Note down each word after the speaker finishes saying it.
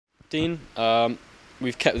Dean,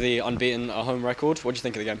 we've kept the unbeaten home record. What do you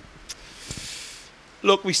think of the game?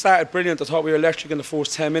 Look, we started brilliant. I thought we were electric in the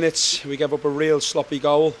first 10 minutes. We gave up a real sloppy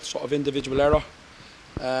goal, sort of individual error.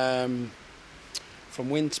 From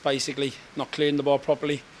Wince, basically, not clearing the ball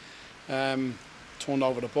properly. Turned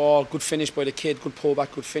over the ball. Good finish by the kid, good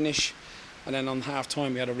pullback, good finish. And then on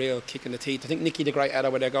half-time, we had a real kick in the teeth. I think Nicky, the great header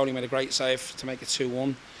with their goal, he made a great save to make it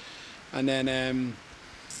 2-1. And then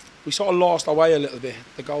we sort of lost our way a little bit.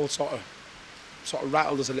 The goal sort of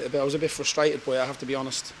rattled us a little bit. I was a bit frustrated by it, I have to be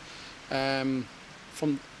honest.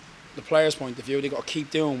 From the players' point of view, they've got to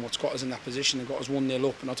keep doing what's got us in that position and got us 1-0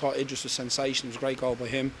 up. And I thought Idris was sensational. It was a great goal by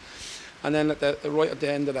him. And then right at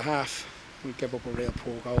the end of the half, we gave up a real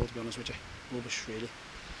poor goal, to be honest with you. Rubbish, really.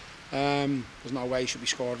 There's no way he should be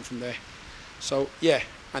scoring from there. So, yeah.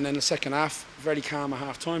 And then the second half, very calm at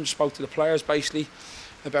half-time. Just spoke to the players, basically,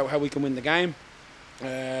 about how we can win the game.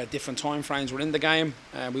 Different time frames were in the game.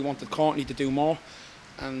 We wanted Courtney to do more.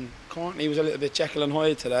 And Courtney was a little bit Jekyll and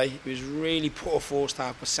Hyde today. He was really poor first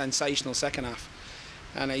half, but sensational second half.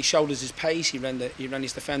 And he showed us his pace. He ran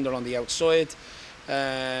his defender on the outside.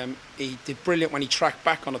 He did brilliant when he tracked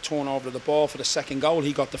back on a turnover of the ball for the second goal.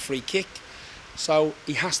 He got the free kick. So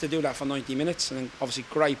he has to do that for 90 minutes. And then obviously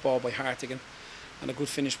great ball by Hartigan. And a good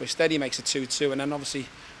finish by Steady makes it 2-2. And then obviously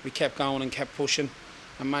we kept going and kept pushing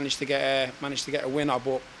and managed to get a winner.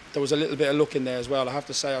 But there was a little bit of luck in there as well. I have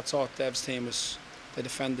to say, I thought Dev's team they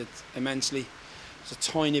defended immensely. There's a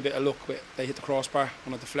tiny bit of luck. They hit the crossbar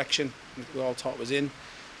on a deflection. We all thought it was in.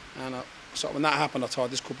 And so when that happened, I thought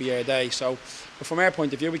this could be our day. So, but from our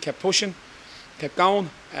point of view, we kept pushing, kept going.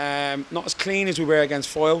 Not as clean as we were against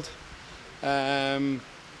Foiled.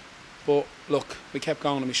 But look, we kept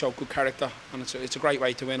going and we showed good character, and it's a great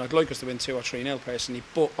way to win. I'd like us to win 2 or 3-0 personally,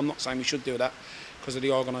 but I'm not saying we should do that because of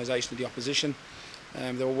the organisation of the opposition.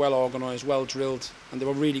 They were well organised, well drilled, and they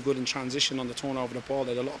were really good in transition on the turnover of the ball.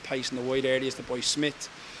 They had a lot of pace in the wide areas. The boy Smith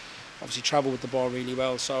obviously travelled with the ball really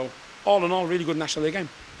well. So all in all, really good National League game.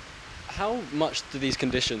 How much do these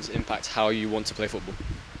conditions impact how you want to play football?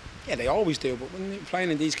 Yeah, they always do, but when you're playing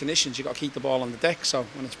in these conditions, you've got to keep the ball on the deck. So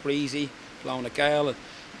when it's breezy, blowing a gale,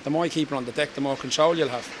 the more you keep it on the deck, the more control you'll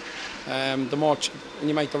have. The more when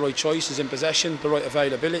you make the right choices in possession, the right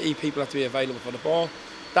availability, people have to be available for the ball.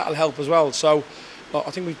 That'll help as well. So I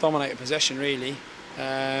think we've dominated possession really,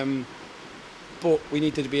 but we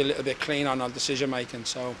needed to be a little bit clean on our decision making.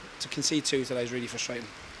 So to concede 2 today is really frustrating.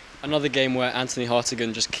 Another game where Anthony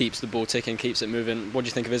Hartigan just keeps the ball ticking, keeps it moving. What do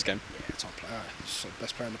you think of his game? Yeah, top player. He's the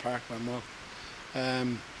best player in the park, went well.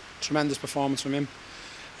 Tremendous performance from him.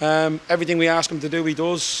 Everything we ask him to do, he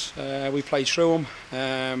does. We played through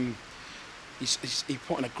him. He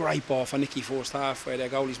put in a great ball for Nicky first half, where their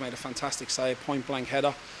goalie's made a fantastic save, point blank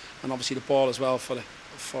header, and obviously the ball as well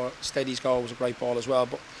for Steady's goal was a great ball as well.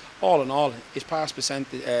 But all in all, his pass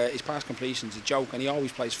completion is a joke, and he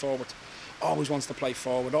always plays forward. Always wants to play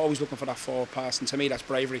forward, always looking for that forward pass, and to me that's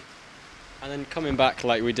bravery. And then coming back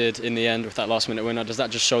like we did in the end with that last minute winner, does that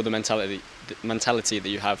just show the mentality that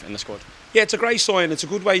you have in the squad? Yeah, it's a great sign, it's a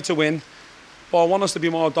good way to win, but I want us to be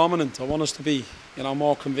more dominant, I want us to be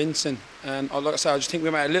more convincing, and like I said, I just think we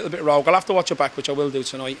went a little bit rogue. I'll have to watch it back, which I will do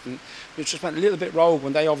tonight, and we just went a little bit rogue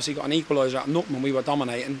when they obviously got an equaliser at nothing when we were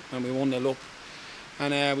dominating and we won the up.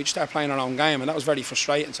 And we just started playing our own game, and that was very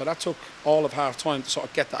frustrating. So that took all of half-time to sort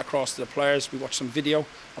of get that across to the players. We watched some video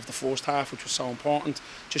of the first half, which was so important,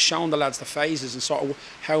 just showing the lads the phases and sort of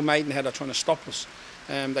how Maidenhead are trying to stop us.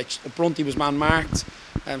 Brunty was man-marked,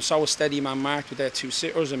 so was Steady man-marked with their 2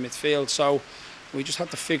 sitters in midfield. So we just had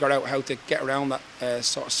to figure out how to get around that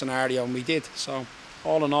sort of scenario, and we did. So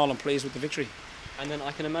all in all, I'm pleased with the victory. And then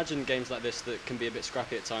I can imagine games like this that can be a bit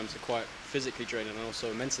scrappy at times are quite physically draining and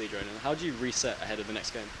also mentally draining. How do you reset ahead of the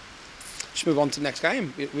next game? Just move on to the next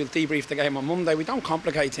game. We'll debrief the game on Monday. We don't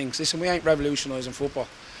complicate things. Listen, we ain't revolutionising football.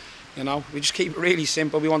 We just keep it really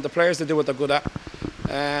simple. We want the players to do what they're good at.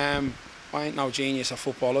 I ain't no genius at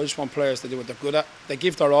football. I just want players to do what they're good at. They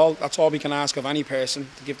give their all. That's all we can ask of any person,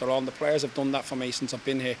 to give their all. And the players have done that for me since I've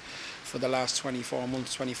been here for the last 24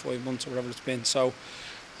 months, 25 months, or whatever it's been. So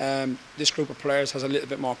this group of players has a little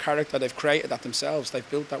bit more character. They've created that themselves. They've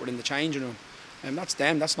built that within the changing room. And that's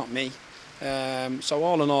them, that's not me. So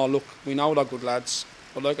all in all, look, we know they're good lads.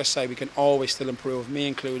 But like I say, we can always still improve, me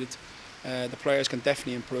included. The players can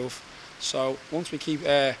definitely improve. So once we keep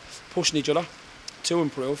pushing each other to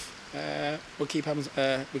improve, we'll keep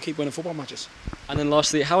winning football matches. And then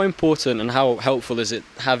lastly, how important and how helpful is it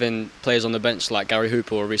having players on the bench like Gary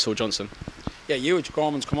Hooper or Rhys Johnson? Yeah, huge.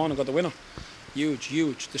 Gorman's come on and got the winner. Huge,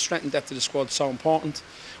 huge. The strength and depth of the squad is so important.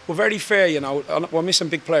 We're very fair, we're missing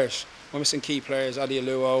big players. We're missing key players, Adi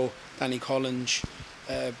Aluo, Danny Collins,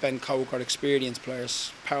 Ben Coke are experienced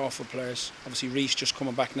players, powerful players. Obviously Reece just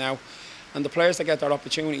coming back now. And the players that get their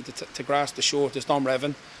opportunity to grasp the short is Dom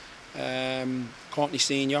Revan, Courtney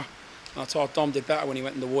Senior. And I thought Dom did better when he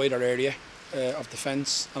went in the wider area of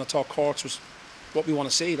defence. And I thought Courts was what we want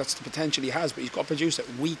to see. That's the potential he has, but he's got to produce it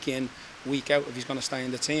week in, week out if he's going to stay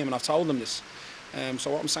in the team. And I've told him this.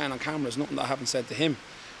 So what I'm saying on camera is nothing that I haven't said to him.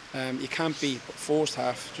 You can't be first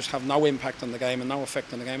half, just have no impact on the game and no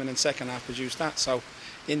effect on the game, and then second half produce that. So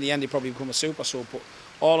in the end, he probably become a super sub. But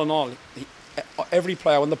all in all, every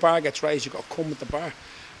player, when the bar gets raised, you've got to come with the bar.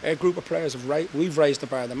 A group of players we've raised the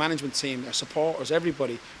bar. The management team, our supporters,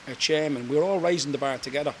 everybody, our chairman, we're all raising the bar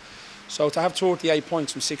together. So to have 38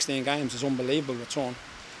 points from 16 games is unbelievable return.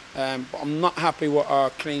 But I'm not happy with our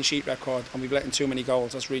clean sheet record, and we've let in too many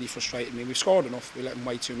goals. That's really frustrated me. We've scored enough, we let in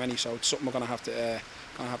way too many, so it's something we're going to have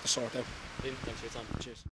to sort out. Thanks for your time. Cheers.